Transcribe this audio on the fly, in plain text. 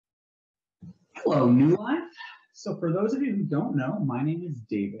Hello, New Life. So for those of you who don't know, my name is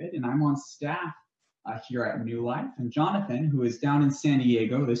David, and I'm on staff here at New Life. And Jonathan, who is down in San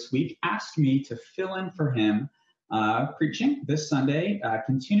Diego this week, asked me to fill in for him preaching this Sunday,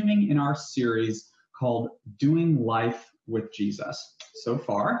 continuing in our series called Doing Life with Jesus. So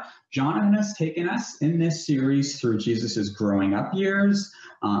far, Jonathan has taken us in this series through Jesus's growing up years.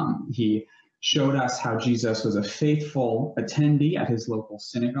 He showed us how Jesus was a faithful attendee at his local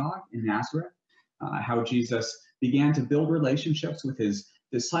synagogue in Nazareth, how Jesus began to build relationships with his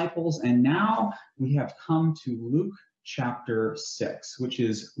disciples. And now we have come to Luke chapter 6, which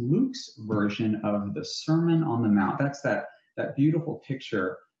is Luke's version of the Sermon on the Mount. That's that beautiful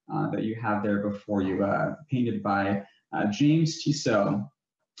picture that you have there before you, painted by James Tissot,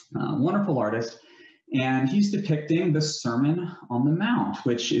 wonderful artist. And he's depicting the Sermon on the Mount,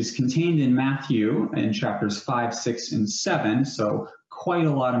 which is contained in Matthew in chapters 5, 6, and 7. So quite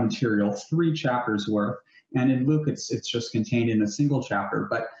a lot of material, 3 chapters worth. And in Luke, it's just contained in a single chapter.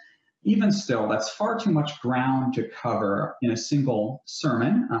 But even still, that's far too much ground to cover in a single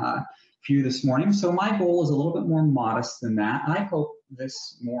sermon for you this morning. So my goal is a little bit more modest than that. I hope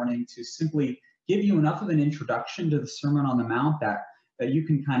this morning to simply give you enough of an introduction to the Sermon on the Mount that you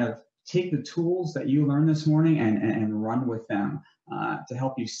can kind of take the tools that you learned this morning and run with them to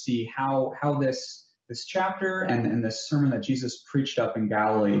help you see how this chapter and this sermon that Jesus preached up in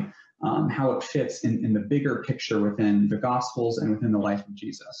Galilee, how it fits in the bigger picture within the Gospels and within the life of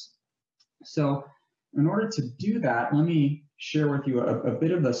Jesus. So in order to do that, let me share with you a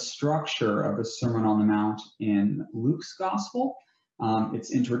bit of the structure of the Sermon on the Mount in Luke's Gospel.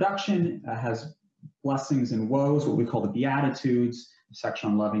 Its introduction has blessings and woes, what we call the Beatitudes, a section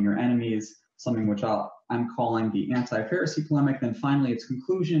on loving your enemies, something which I'm calling the anti-Pharisee polemic. Then finally, its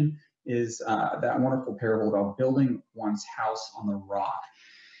conclusion is that wonderful parable about building one's house on the rock.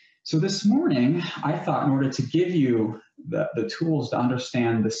 So this morning, I thought in order to give you the tools to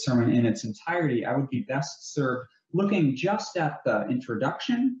understand the sermon in its entirety, I would be best served looking just at the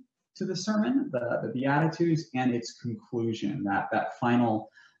introduction to the sermon, the Beatitudes, and its conclusion, that final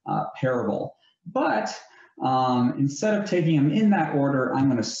parable. But instead of taking them in that order, I'm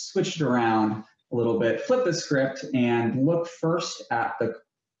going to switch it around a little bit, flip the script, and look first at the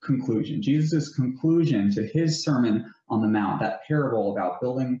conclusion, Jesus' conclusion to his Sermon on the Mount, that parable about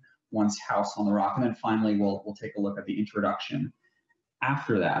building one's house on the rock. And then finally, we'll take a look at the introduction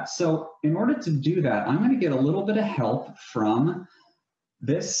after that. So in order to do that, I'm going to get a little bit of help from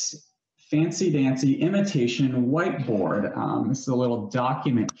this fancy-dancy imitation whiteboard. This is a little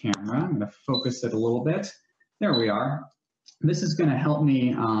document camera. I'm going to focus it a little bit. There we are. This is going to help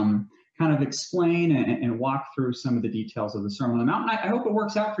me kind of explain and walk through some of the details of the Sermon on the Mount. And I hope it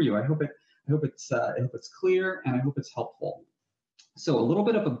works out for you. I hope it's clear, and I hope it's helpful. So a little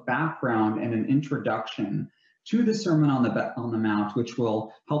bit of a background and an introduction to the Sermon on the Mount, which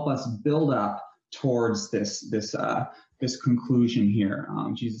will help us build up towards this conclusion here,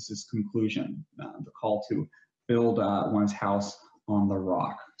 Jesus' conclusion, the call to build one's house on the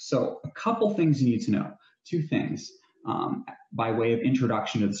rock. So a couple things you need to know, 2 things by way of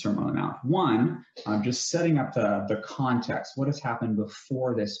introduction to the Sermon on the Mount. One, just setting up the context, what has happened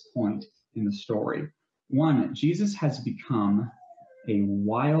before this point in the story. One, Jesus has become a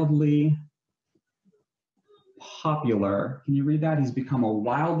wildly popular, can you read that? He's become a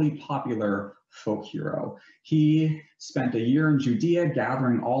wildly popular folk hero. He spent a year in Judea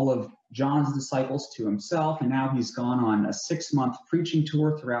gathering all of John's disciples to himself, and now he's gone on a 6-month preaching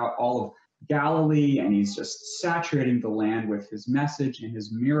tour throughout all of Galilee, and he's just saturating the land with his message and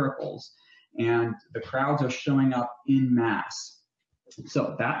his miracles, and the crowds are showing up en masse.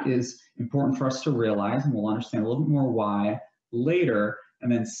 So that is important for us to realize, and we'll understand a little bit more why later. And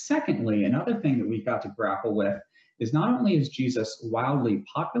then secondly, another thing that we've got to grapple with is not only is Jesus wildly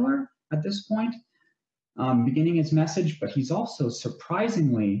popular at this point, beginning his message, but he's also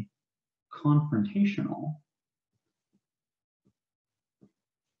surprisingly confrontational.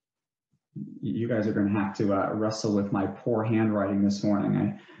 You guys are going to have to wrestle with my poor handwriting this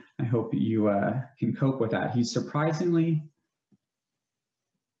morning. I hope you can cope with that. He's surprisingly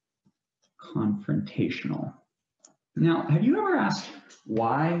confrontational. Now, have you ever asked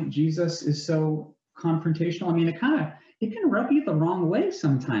why Jesus is so confrontational? I mean, it can rub you the wrong way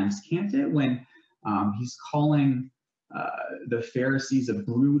sometimes, can't it? When he's calling the Pharisees a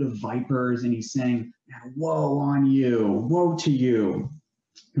brood of vipers, and he's saying, "Woe on you, woe to you."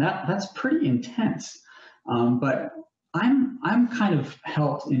 That's pretty intense. But I'm kind of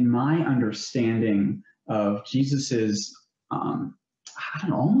helped in my understanding of Jesus's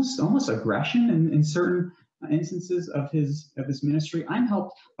almost aggression in certain instances of his ministry, I'm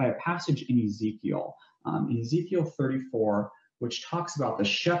helped by a passage in Ezekiel 34, which talks about the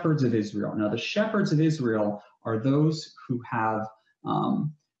shepherds of Israel. Now, the shepherds of Israel are those who have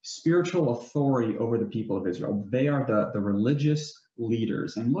spiritual authority over the people of Israel. They are the religious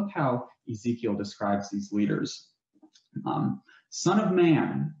leaders. And look how Ezekiel describes these leaders. Son of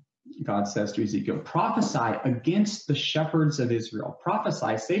man, God says to Ezekiel, prophesy against the shepherds of Israel.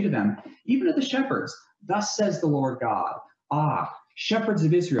 Prophesy, say to them, even to the shepherds, thus says the Lord God, shepherds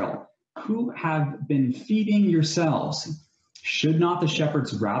of Israel, who have been feeding yourselves. Should not the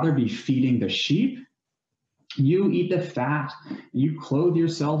shepherds rather be feeding the sheep? You eat the fat, you clothe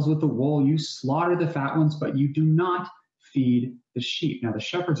yourselves with the wool, you slaughter the fat ones, but you do not feed the sheep. Now, the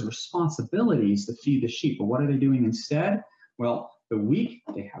shepherd's responsibility is to feed the sheep, but what are they doing instead? Well, the weak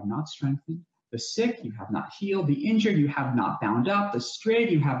they have not strengthened, the sick you have not healed, the injured you have not bound up, the strayed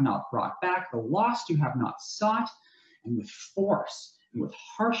you have not brought back, the lost you have not sought, and with force and with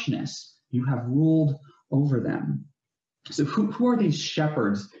harshness you have ruled over them. So who are these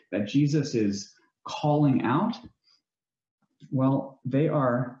shepherds that Jesus is calling out? Well, they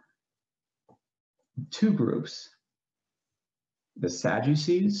are two groups, the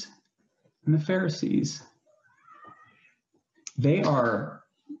Sadducees and the Pharisees. They are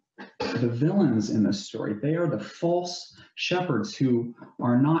the villains in this story. They are the false shepherds who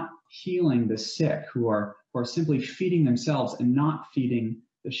are not healing the sick, who are simply feeding themselves and not feeding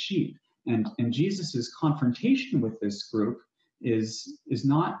the sheep. And Jesus's confrontation with this group is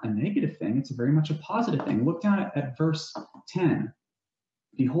not a negative thing. It's very much a positive thing. Look down at verse 10.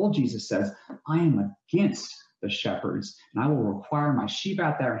 Behold, Jesus says, I am against the shepherds, and I will require my sheep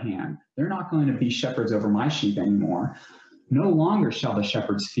at their hand. They're not going to be shepherds over my sheep anymore. No longer shall the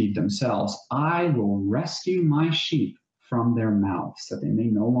shepherds feed themselves. I will rescue my sheep from their mouths, that they may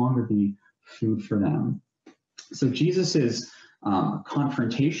no longer be food for them. So Jesus's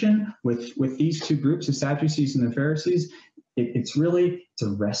confrontation with these two groups, the Sadducees and the Pharisees, it's a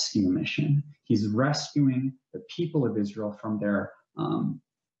rescue mission. He's rescuing the people of Israel from their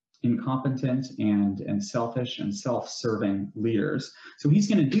incompetent and selfish and self-serving leaders. So he's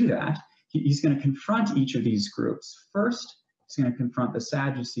going to do that. He's going to confront each of these groups. First, he's going to confront the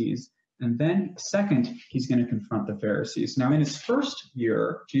Sadducees, and then second, he's going to confront the Pharisees. Now, in his first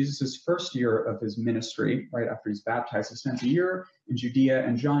year, Jesus' first year of his ministry, right after he's baptized, he spends a year in Judea,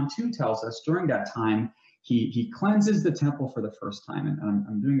 and John 2 tells us during that time, he cleanses the temple for the first time. And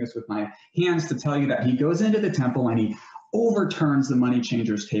I'm doing this with my hands to tell you that he goes into the temple and he overturns the money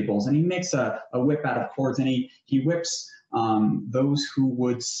changers' tables, and he makes a whip out of cords, and he whips those who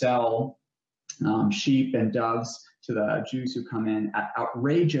would sell sheep and doves to the Jews who come in at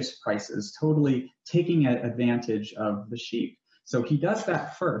outrageous prices, totally taking advantage of the sheep. So he does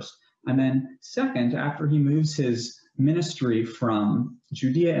that first. And then second, after he moves his ministry from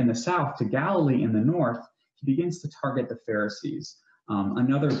Judea in the south to Galilee in the north, he begins to target the Pharisees,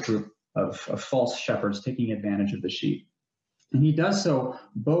 another group of false shepherds taking advantage of the sheep. And he does so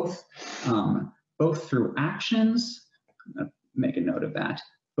both through actions, make a note of that,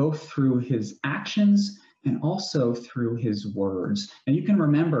 both through his actions and also through his words. And you can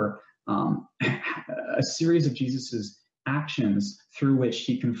remember a series of Jesus's actions through which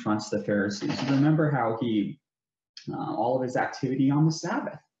he confronts the Pharisees. You remember how all of his activity on the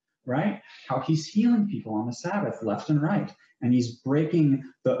Sabbath, right? How he's healing people on the Sabbath left and right. And he's breaking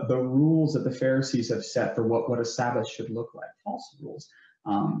the rules that the Pharisees have set for what a Sabbath should look like, false rules.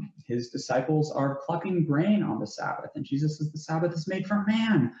 His disciples are plucking grain on the Sabbath, and Jesus says the Sabbath is made for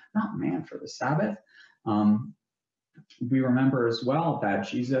man, not man for the Sabbath. We remember as well that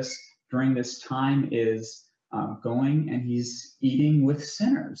Jesus during this time is going and he's eating with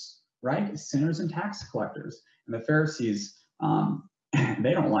sinners, right? Sinners and tax collectors. And the Pharisees,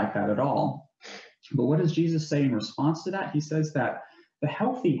 they don't like that at all. But what does Jesus say in response to that? He says that the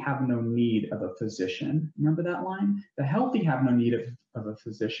healthy have no need of a physician. Remember that line? The healthy have no need of a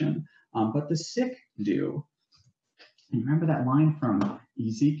physician, but the sick do. And remember that line from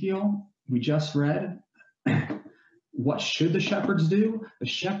Ezekiel we just read? What should the shepherds do? The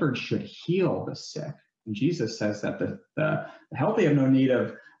shepherds should heal the sick. And Jesus says that the healthy have no need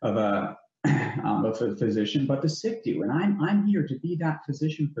of a physician, but the sick do. And I'm here to be that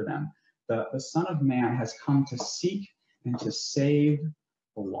physician for them. The Son of Man has come to seek and to save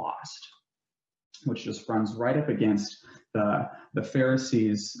the lost, which just runs right up against the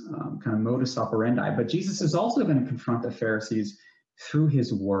Pharisees' kind of modus operandi. But Jesus is also going to confront the Pharisees through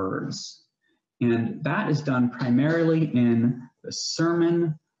his words. And that is done primarily in the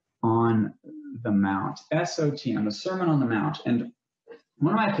Sermon on the Mount, SOTM, the Sermon on the Mount. And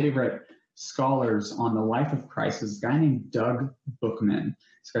one of my favorite scholars on the life of Christ is a guy named Doug Bookman.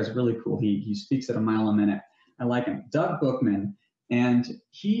 This guy's really cool. He speaks at a mile a minute. I like him. Doug Bookman. And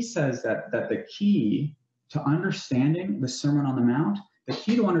he says that the key to understanding the Sermon on the Mount, the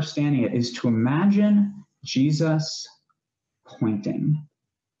key to understanding it is to imagine Jesus pointing.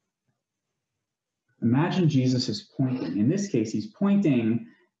 Imagine Jesus is pointing. In this case, he's pointing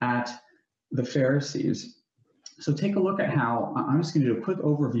at the Pharisees. So take a look at how, I'm just going to do a quick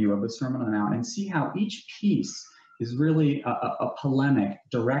overview of the Sermon on the Mount and see how each piece is really a polemic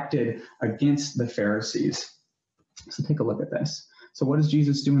directed against the Pharisees. So take a look at this. So what does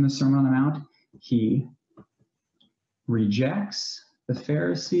Jesus do in the Sermon on the Mount? He rejects the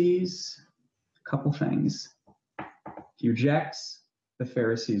Pharisees. A couple things. He rejects the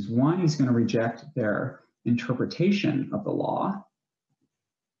Pharisees. One, he's going to reject their interpretation of the law.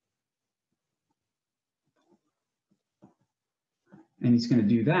 And he's going to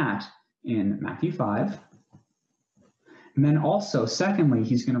do that in Matthew 5. And then also, secondly,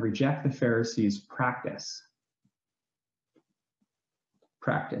 he's going to reject the Pharisees' practice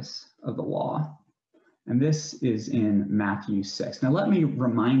of the law. And this is in Matthew 6. Now, let me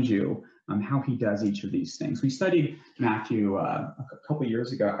remind you how he does each of these things. We studied Matthew a couple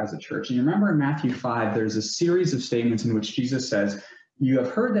years ago as a church. And you remember in Matthew 5, there's a series of statements in which Jesus says, "You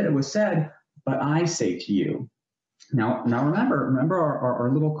have heard that it was said, but I say to you." Now remember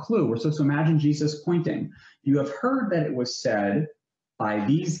our little clue. We're supposed to imagine Jesus pointing. You have heard that it was said by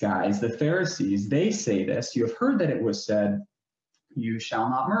these guys, the Pharisees. They say this. You have heard that it was said, "You shall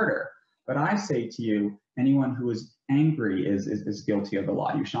not murder." But I say to you, anyone who is angry is guilty of the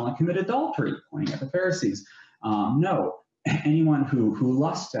law. You shall not commit adultery, pointing at the Pharisees. No, anyone who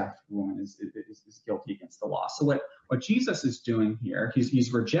lusts after a woman is guilty against the law. So what Jesus is doing here,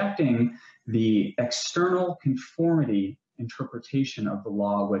 he's rejecting the external conformity interpretation of the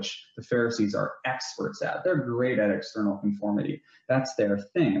law, which the Pharisees are experts at. They're great at external conformity. That's their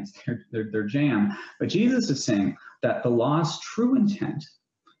thing. It's their jam. But Jesus is saying that the law's true intent,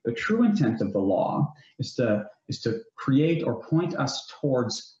 the true intent of the law is to create or point us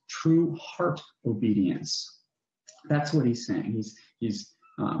towards true heart obedience. That's what he's saying. He's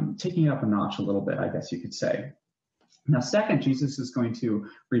taking it up a notch a little bit, I guess you could say. Now, second, Jesus is going to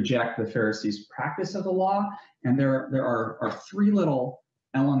reject the Pharisees' practice of the law, and there are three little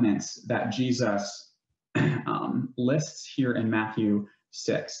elements that Jesus lists here in Matthew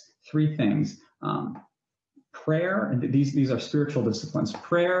 6. Three things. Prayer, and these are spiritual disciplines: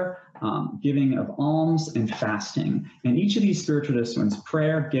 prayer, giving of alms, and fasting. And each of these spiritual disciplines,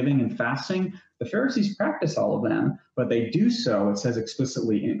 prayer, giving, and fasting, the Pharisees practice all of them, but they do so, it says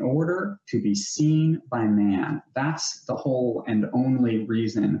explicitly, in order to be seen by man. That's the whole and only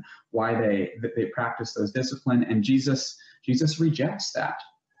reason why they practice those disciplines, and Jesus rejects that.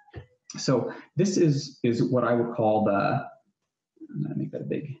 So this is what I would call I'm going to make that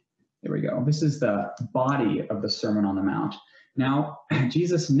big. There we go. This is the body of the Sermon on the Mount. Now,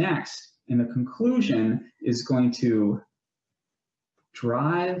 Jesus next, in the conclusion, is going to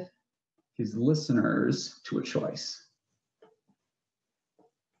drive his listeners to a choice.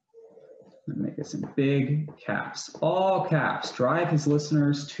 I'm going to make this in big caps, all caps. Drive his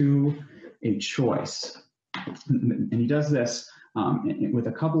listeners to a choice. And he does this with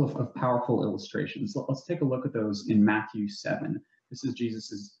a couple of powerful illustrations. Let's take a look at those in Matthew 7. This is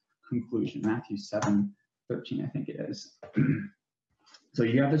Jesus's conclusion, Matthew 7:13, I think it is. So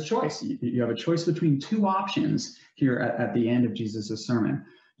you have this choice. You have a choice between two options here at the end of Jesus' sermon.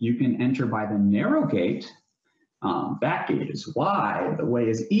 You can enter by the narrow gate. That gate is wide. The way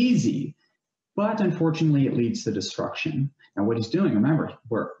is easy. But unfortunately, it leads to destruction. Now, what he's doing, remember,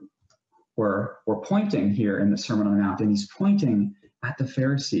 we're pointing here in the Sermon on the Mount, and he's pointing at the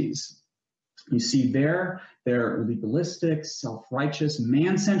Pharisees. You see their legalistic, self-righteous,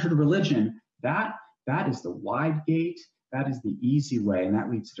 man-centered religion. That is the wide gate. That is the easy way, and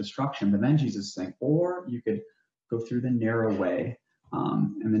that leads to destruction. But then Jesus is saying, or you could go through the narrow way,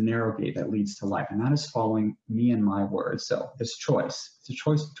 and the narrow gate that leads to life, and that is following me and my words. So this choice, it's a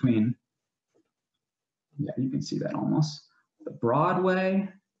choice between, yeah, you can see that almost, the broad way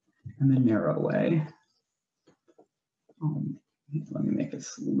and the narrow way. Let me make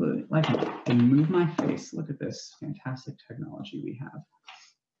this like I can move my face. Look at this fantastic technology we have.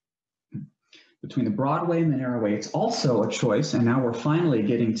 Between the broad way and the narrow way, it's also a choice, and now we're finally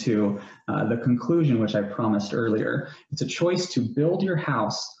getting to the conclusion, which I promised earlier. It's a choice to build your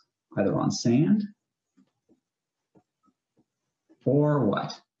house either on sand or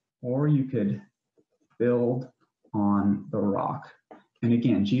what? Or you could build on the rock. And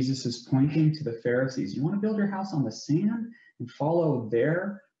again, Jesus is pointing to the Pharisees. You want to build your house on the sand and follow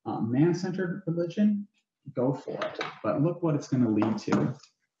their man-centered religion, go for it. But look what it's going to lead to.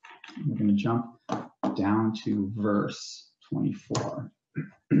 We're going to jump down to verse 24.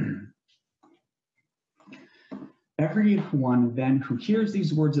 Everyone then who hears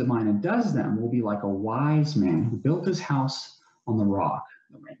these words of mine and does them will be like a wise man who built his house on the rock.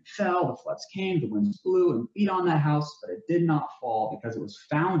 The rain fell, the floods came, the winds blew and beat on that house, but it did not fall because it was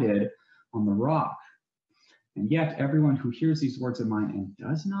founded on the rock. And yet everyone who hears these words of mine and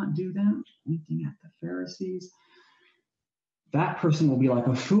does not do them, pointing at the Pharisees, that person will be like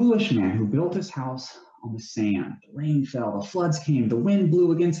a foolish man who built his house on the sand. The rain fell, the floods came, the wind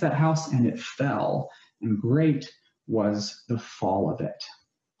blew against that house, and it fell, and great was the fall of it.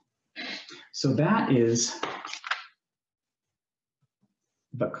 So that is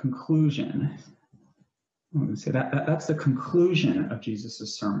the conclusion. I'm going to say that's the conclusion of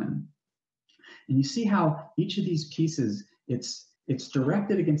Jesus' sermon. And you see how each of these pieces, it's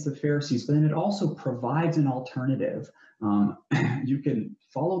directed against the Pharisees, but then it also provides an alternative. You can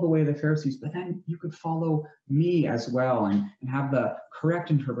follow the way of the Pharisees, but then you could follow me as well and have the correct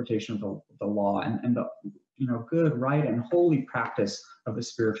interpretation of the law and the good, right, and holy practice of the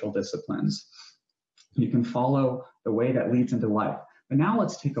spiritual disciplines. You can follow the way that leads into life. But now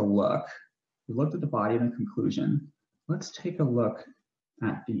let's take a look. We looked at the body and the conclusion. Let's take a look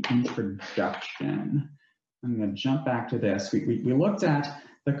at the introduction. I'm going to jump back to this. We looked at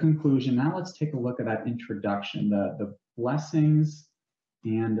the conclusion. Now let's take a look at that introduction, the blessings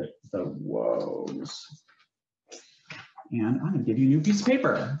and the woes. And I'm going to give you a new piece of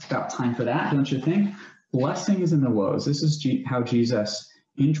paper. It's about time for that, don't you think? Blessings and the woes. This is how Jesus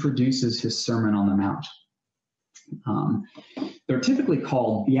introduces his Sermon on the Mount. They're typically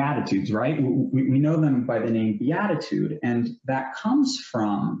called Beatitudes, right? We know them by the name Beatitude, and that comes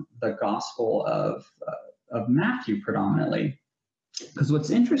from the Gospel of Matthew predominantly. Because what's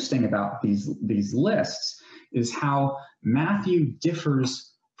interesting about these lists is how Matthew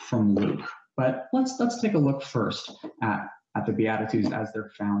differs from Luke. But let's take a look first at the Beatitudes as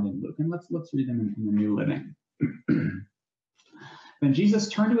they're found in Luke, and let's read them in the New Living. Then Jesus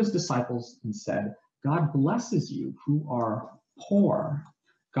turned to his disciples and said, God blesses you who are poor.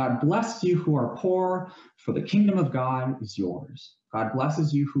 God bless you who are poor, for the kingdom of God is yours. God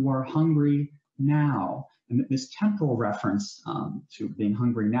blesses you who are hungry now. And this temporal reference to being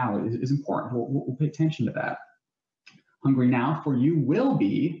hungry now is important. We'll pay attention to that. Hungry now, for you will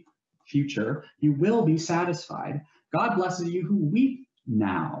be, future, you will be satisfied. God blesses you who weep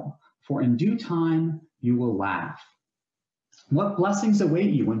now, for in due time you will laugh. What blessings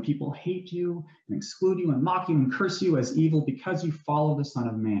await you when people hate you and exclude you and mock you and curse you as evil because you follow the Son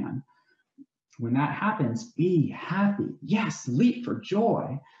of Man. When that happens, be happy. Yes, leap for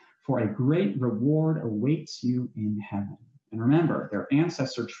joy, for a great reward awaits you in heaven. And remember, their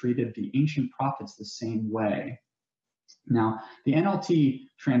ancestor treated the ancient prophets the same way. Now, the NLT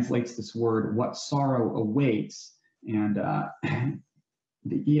translates this word, what sorrow awaits, and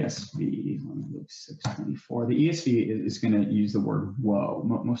the ESV, Luke 6:24, the ESV is going to use the word woe.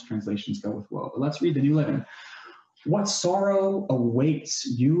 Most translations go with woe. But let's read the New Living. What sorrow awaits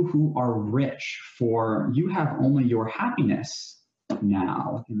you who are rich, for you have only your happiness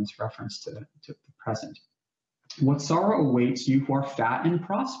now, in this reference to the present. What sorrow awaits you who are fat and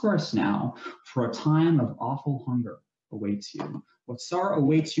prosperous now, for a time of awful hunger awaits you. What sorrow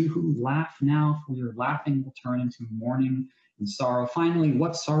awaits you who laugh now, for your laughing will turn into mourning and sorrow. Finally,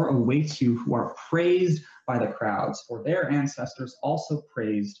 what sorrow awaits you who are praised by the crowds, for their ancestors also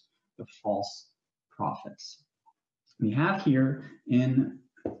praised the false prophets. We have here in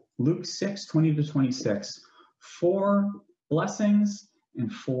Luke 6:20-26, 4 blessings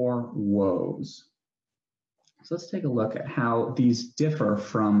and 4 woes. So let's take a look at how these differ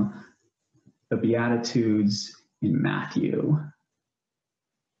from the Beatitudes in Matthew.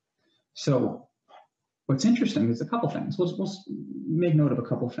 So what's interesting is a couple things. We'll make note of a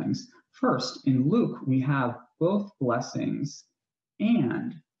couple things. First, in Luke, we have both blessings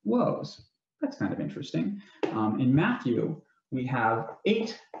and woes. That's kind of interesting. In Matthew, we have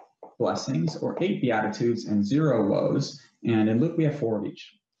 8 blessings or 8 beatitudes and 0 woes. And in Luke, we have 4 of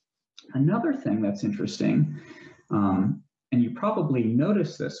each. Another thing that's interesting, and you probably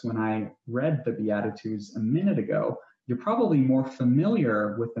noticed this when I read the Beatitudes a minute ago, you're probably more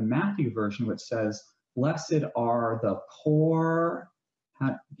familiar with the Matthew version, which says, blessed are the poor.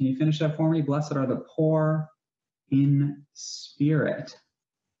 Can you finish that for me? Blessed are the poor in spirit,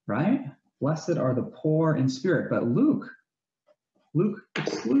 right? Blessed are the poor in spirit. But Luke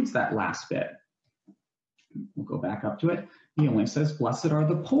excludes that last bit. We'll go back up to it. He only says, blessed are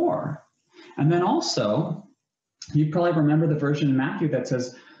the poor. And then also, you probably remember the version in Matthew that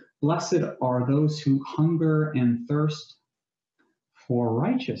says, blessed are those who hunger and thirst for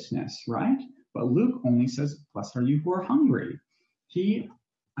righteousness, right? But Luke only says, blessed are you who are hungry. He,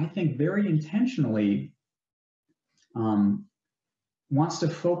 I think, very intentionally wants to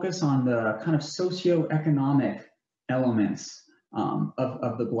focus on the kind of socioeconomic elements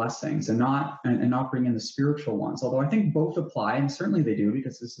of the blessings and not bring in the spiritual ones. Although I think both apply, and certainly they do,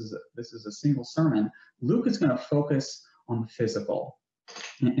 because this is a single sermon. Luke is going to focus on the physical.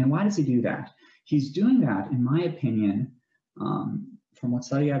 And why does he do that? He's doing that, in my opinion, from what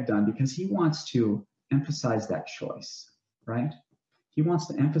study I've done, because he wants to emphasize that choice, right? He wants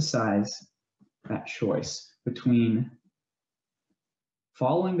to emphasize that choice between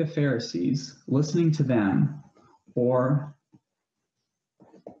following the Pharisees, listening to them, or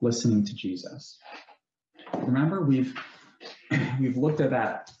listening to Jesus. Remember, we've looked at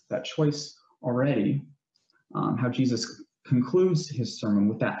that choice already, how Jesus concludes his sermon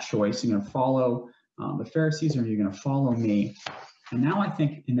with that choice. You're going to follow the Pharisees, or you're going to follow me. And now I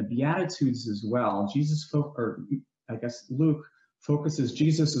think in the Beatitudes as well, Luke focuses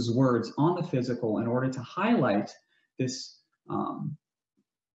Jesus's words on the physical in order to highlight this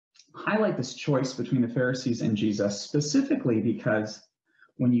choice between the Pharisees and Jesus, specifically because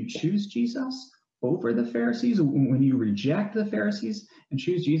when you choose Jesus over the Pharisees, when you reject the Pharisees and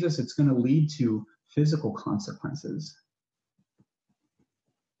choose Jesus, it's going to lead to physical consequences.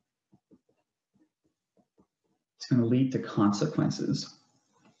 It's going to lead to consequences.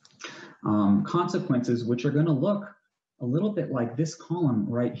 Consequences which are going to look a little bit like this column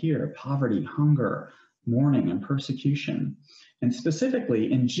right here: poverty, hunger, mourning, and persecution. And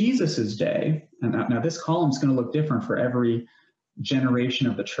specifically in Jesus's day, and now this column is going to look different for every generation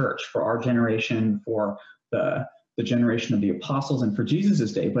of the church, for our generation, for the generation of the apostles, and for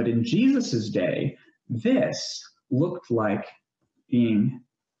Jesus's day. But in Jesus's day, this looked like being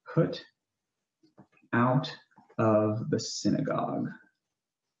put out of the synagogue.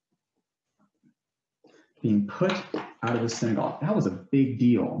 Being put out of the synagogue. That was a big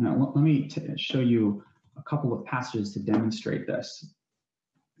deal. Now, let me show you a couple of passages to demonstrate this.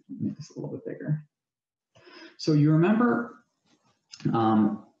 Make this a little bit bigger. So you remember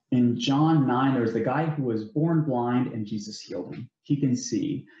in John 9, there was the guy who was born blind and Jesus healed him. He can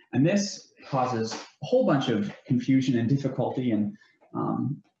see. And this causes a whole bunch of confusion and difficulty and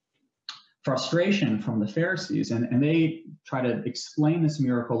frustration from the Pharisees. And they try to explain this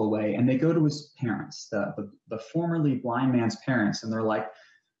miracle away. And they go to his parents, the formerly blind man's parents, and they're like,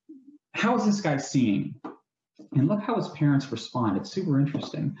 how is this guy seeing? And look how his parents respond. It's super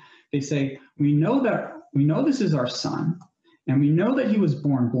interesting. They say, we know this is our son, and we know that he was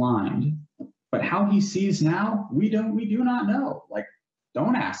born blind, but how he sees now, we do not know. Like,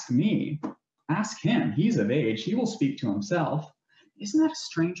 don't ask me. Ask him. He's of age. He will speak to himself. Isn't that a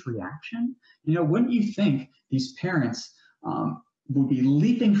strange reaction? Wouldn't you think these parents would be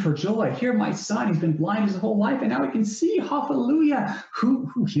leaping for joy? Here, my son, he's been blind his whole life, and now he can see. Hallelujah.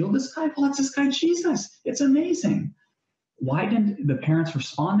 Who healed this guy? Well, it's this guy, Jesus. It's amazing. Why didn't the parents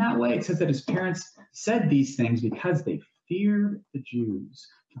respond that way? It says that his parents said these things because they feared the Jews.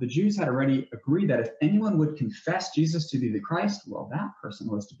 The Jews had already agreed that if anyone would confess Jesus to be the Christ, well, that person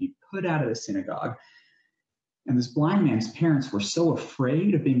was to be put out of the synagogue. And this blind man's parents were so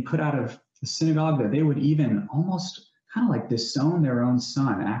afraid of being put out of the synagogue that they would even almost kind of like disown their own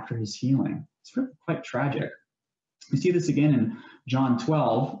son after his healing. It's really quite tragic. We see this again in John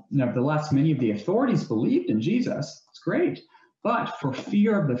 12. Nevertheless, many of the authorities believed in Jesus. It's great. But for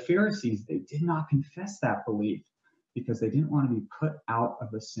fear of the Pharisees, they did not confess that belief because they didn't want to be put out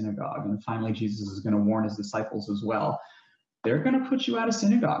of the synagogue. And finally, Jesus is going to warn his disciples as well. They're going to put you out of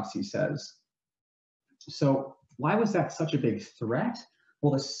synagogues, he says. So why was that such a big threat?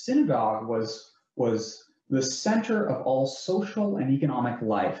 Well, the synagogue was the center of all social and economic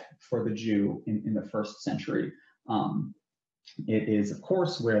life for the Jew in the first century. It is, of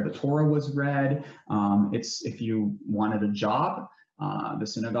course, where the Torah was read. It's if you wanted a job, the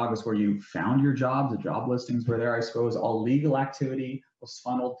synagogue is where you found your job. The job listings were there, I suppose. All legal activity was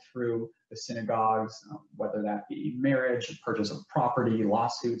funneled through the synagogues, whether that be marriage, purchase of property,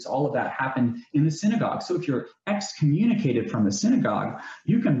 lawsuits, all of that happened in the synagogue. So if you're excommunicated from the synagogue,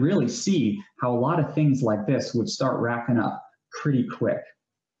 you can really see how a lot of things like this would start racking up pretty quick.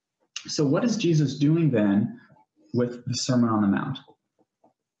 So what is Jesus doing then with the Sermon on the Mount?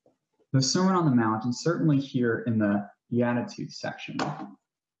 The Sermon on the Mount, and certainly here in the Beatitudes section.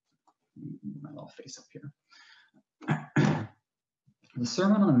 My little face up here. The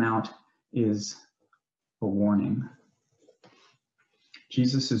Sermon on the Mount is a warning.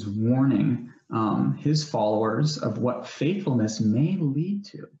 Jesus is warning his followers of what faithfulness may lead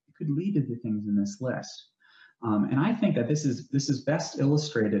to. It could lead to the things in this list. And I think that this is best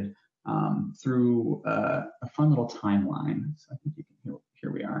illustrated through a fun little timeline. So I think you can,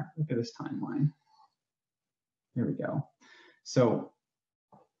 here we are. Look at this timeline. Here we go. So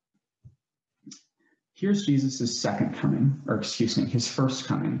here's Jesus' second coming, or excuse me, his first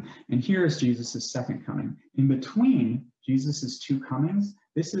coming. And here is Jesus' second coming. In between Jesus' two comings,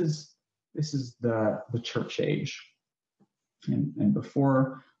 this is the church age. And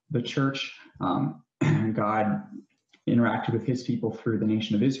before the church, God interacted with his people through the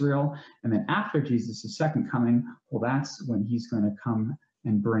nation of Israel. And then after Jesus' second coming, well, that's when he's going to come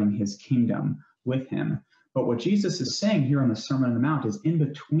and bring his kingdom with him. But what Jesus is saying here on the Sermon on the Mount is in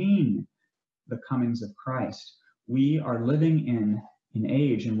between the comings of Christ, we are living in an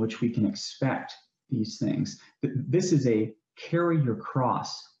age in which we can expect these things. This is a carry your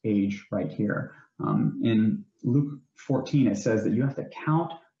cross age right here. In Luke 14, it says that you have to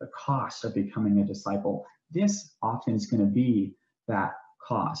count the cost of becoming a disciple. This often is going to be that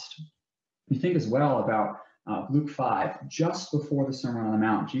cost. You think as well about Luke 5, just before the Sermon on the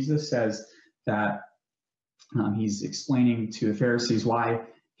Mount, Jesus says that he's explaining to the Pharisees why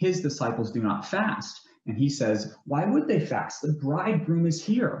his disciples do not fast. And he says, why would they fast? The bridegroom is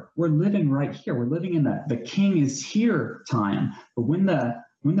here. We're living right here. We're living in the king is here time. But when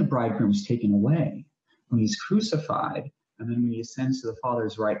the bridegroom is taken away, when he's crucified, and then when he ascends to the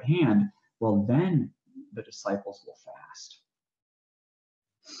Father's right hand, well, then the disciples will fast.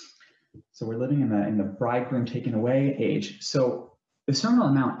 So we're living in the bridegroom taken away age. So the Sermon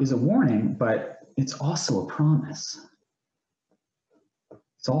on the Mount is a warning, but it's also a promise.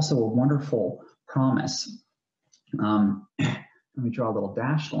 It's also a wonderful promise. Let me draw a little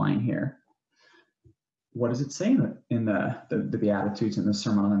dashed line here. What does it say in the Beatitudes in the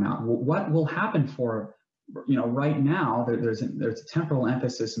Sermon on the Mount? What will happen for, right now, there's a temporal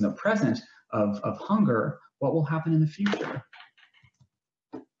emphasis in the present of hunger. What will happen in the future?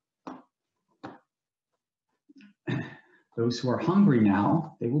 Those who are hungry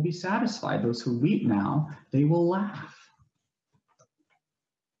now, they will be satisfied. Those who weep now, they will laugh.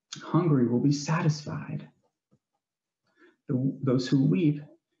 Hungry will be satisfied. Those who weep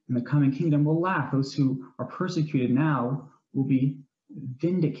in the coming kingdom will laugh. Those who are persecuted now will be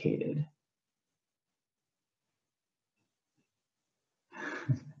vindicated.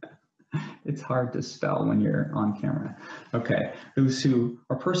 It's hard to spell when you're on camera. Okay, those who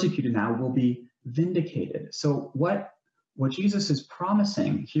are persecuted now will be vindicated. So what Jesus is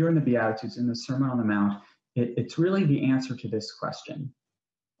promising here in the Beatitudes, in the Sermon on the Mount, it's really the answer to this question.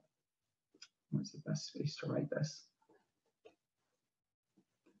 What's the best space to write this?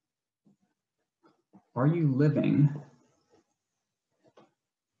 Are you living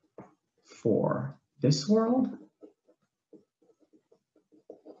for this world?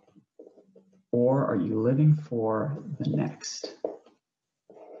 Or are you living for the next?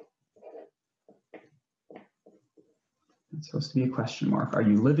 It's supposed to be a question mark. Are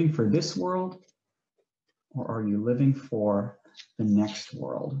you living for this world? Or are you living for the next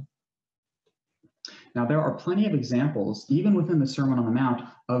world? Now, there are plenty of examples, even within the Sermon on the Mount,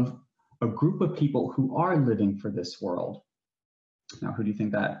 of a group of people who are living for this world. Now, who do you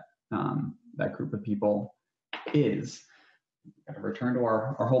think that group of people is? Got to return to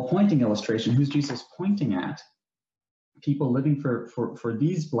our whole pointing illustration. Who's Jesus pointing at? People living for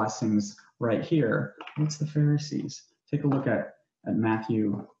these blessings right here. What's the Pharisees? Take a look at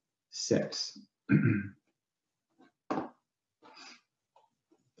Matthew 6.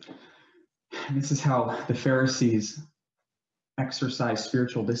 This is how the Pharisees exercise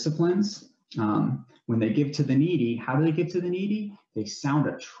spiritual disciplines. When they give to the needy, how do they give to the needy? They sound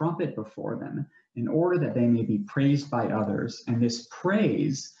a trumpet before them in order that they may be praised by others. And this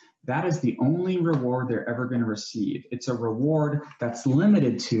praise, that is the only reward they're ever going to receive. It's a reward that's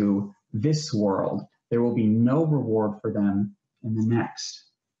limited to this world. There will be no reward for them in the next.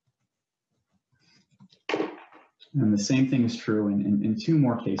 And the same thing is true in two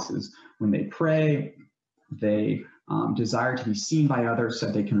more cases. When they pray, they desire to be seen by others so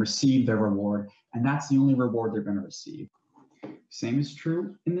that they can receive their reward. And that's the only reward they're going to receive. Same is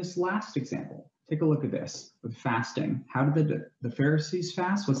true in this last example. Take a look at this with fasting. How did the Pharisees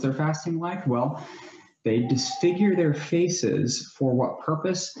fast? What's their fasting like? Well, they disfigure their faces for what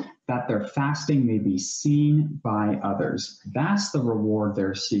purpose? That their fasting may be seen by others. That's the reward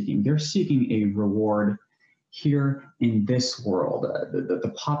they're seeking. They're seeking a reward here in this world,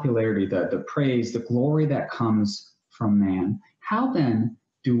 the popularity, the praise, the glory that comes from man. How then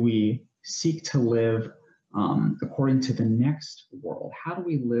do we seek to live according to the next world? How do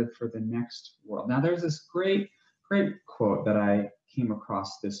we live for the next world? Now, there's this great quote that I came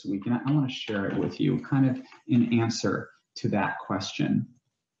across this week, and I want to share it with you, kind of in answer to that question.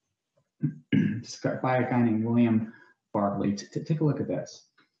 It's by a guy named William Barclay. Take a look at this.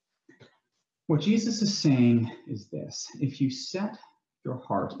 What Jesus is saying is this: if you set your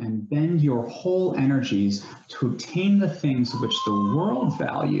heart and bend your whole energies to obtain the things which the world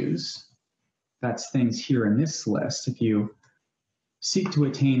values, that's things here in this list. If you seek to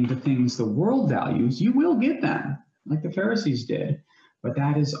attain the things the world values, you will get them, like the Pharisees did, but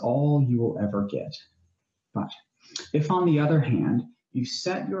that is all you will ever get. But if, on the other hand, you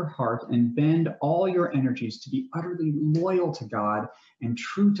set your heart and bend all your energies to be utterly loyal to God and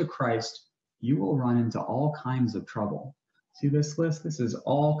true to Christ, you will run into all kinds of trouble. See this list? This is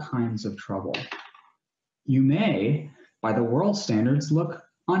all kinds of trouble. You may, by the world standards, look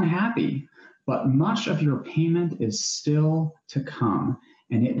unhappy, but much of your payment is still to come,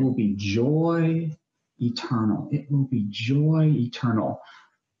 and it will be joy eternal. It will be joy eternal.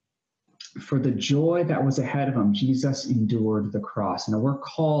 For the joy that was ahead of him, Jesus endured the cross. And we're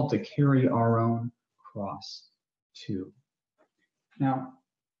called to carry our own cross too. Now,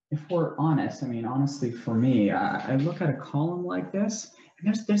 if we're honest, honestly, for me, I look at a column like this,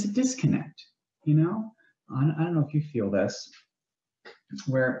 and there's a disconnect, I don't know if you feel this,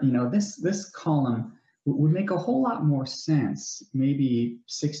 where, this column would make a whole lot more sense maybe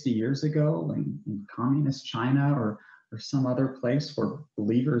 60 years ago in communist China or some other place where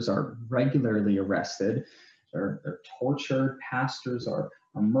believers are regularly arrested, they're tortured, pastors are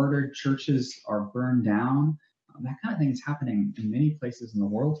murdered, churches are burned down. That kind of thing is happening in many places in the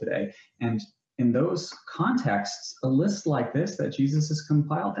world today. And in those contexts, a list like this that Jesus has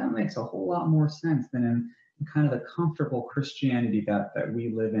compiled, that makes a whole lot more sense than in kind of the comfortable Christianity that we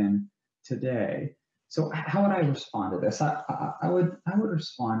live in today. So how would I respond to this? I would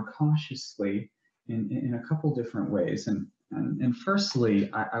respond cautiously in a couple different ways. And firstly,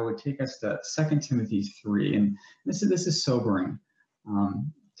 I would take us to 2 Timothy 3. And this is sobering.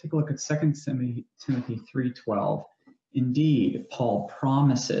 Take a look at 2 Timothy 3:12. Indeed, Paul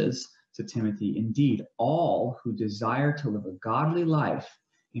promises to Timothy, indeed, all who desire to live a godly life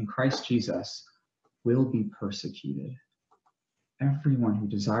in Christ Jesus will be persecuted. Everyone who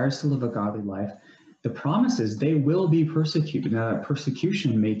desires to live a godly life, the promise is they will be persecuted. Now, that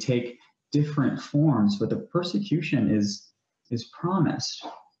persecution may take different forms, but the persecution is promised.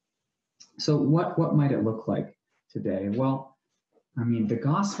 So what might it look like today? Well, the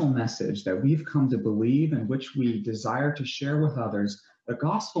gospel message that we've come to believe and which we desire to share with others, the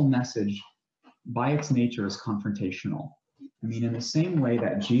gospel message by its nature is confrontational. In the same way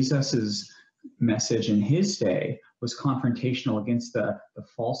that Jesus's message in his day was confrontational against the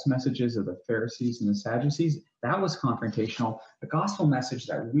false messages of the Pharisees and the Sadducees, that was confrontational. The gospel message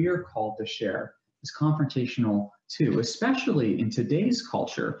that we're called to share is confrontational too, especially in today's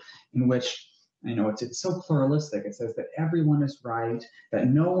culture in which it's so pluralistic. It says that everyone is right, that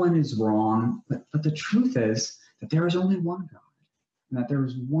no one is wrong, but the truth is that there is only one God and that there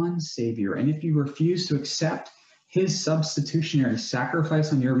is one Savior. And if you refuse to accept his substitutionary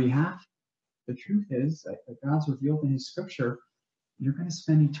sacrifice on your behalf, the truth is that God's revealed in his scripture, you're going to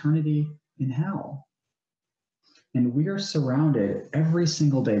spend eternity in hell. And we are surrounded every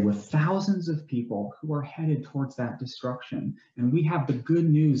single day with thousands of people who are headed towards that destruction. And we have the good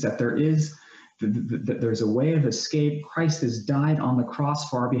news that there's a way of escape. Christ has died on the cross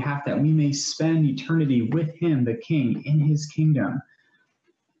for our behalf that we may spend eternity with him, the King, in his kingdom.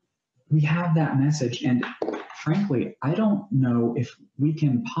 We have that message. And frankly, I don't know if we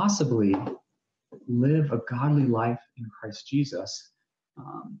can possibly live a godly life in Christ Jesus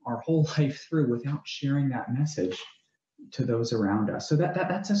our whole life through without sharing that message to those around us. So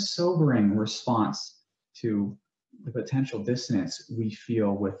that's a sobering response to the potential dissonance we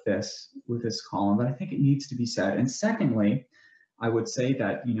feel with this column, but I think it needs to be said. And secondly, I would say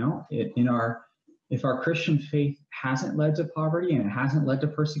that if our Christian faith hasn't led to poverty and it hasn't led to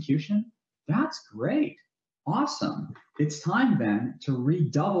persecution, that's great, awesome. It's time then to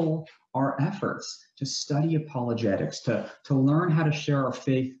redouble our efforts to study apologetics, to learn how to share our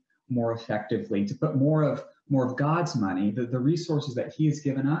faith more effectively, to put more of God's money, the resources that he has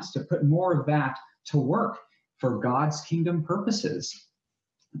given us, to put more of that to work for God's kingdom purposes.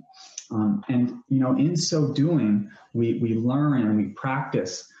 In so doing, we learn and we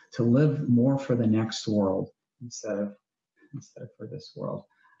practice to live more for the next world instead of for this world.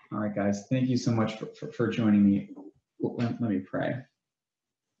 All right, guys, thank you so much for joining me. Let me pray.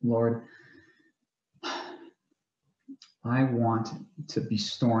 Lord, I want to be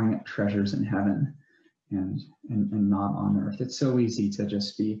storing up treasures in heaven and not on earth. It's so easy to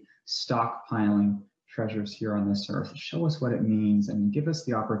just be stockpiling treasures here on this earth. Show us what it means and give us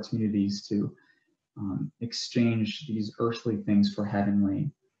the opportunities to exchange these earthly things for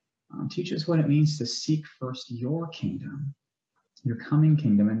heavenly. Teach us what it means to seek first your kingdom, your coming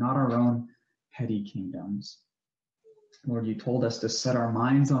kingdom, and not our own petty kingdoms. Lord, you told us to set our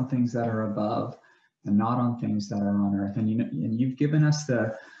minds on things that are above and not on things that are on earth. And you've given us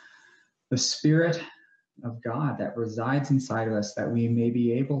the Spirit of God that resides inside of us, that we may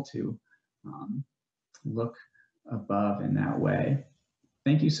be able to look above in that way.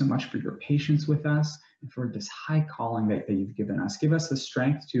 Thank you so much for your patience with us and for this high calling that you've given us. Give us the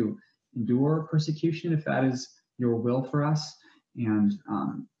strength to endure persecution if that is your will for us, and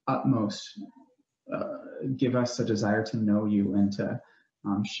utmost give us a desire to know you and to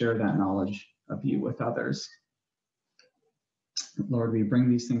share that knowledge of you with others. Lord, we bring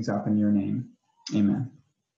these things up in your name. Amen.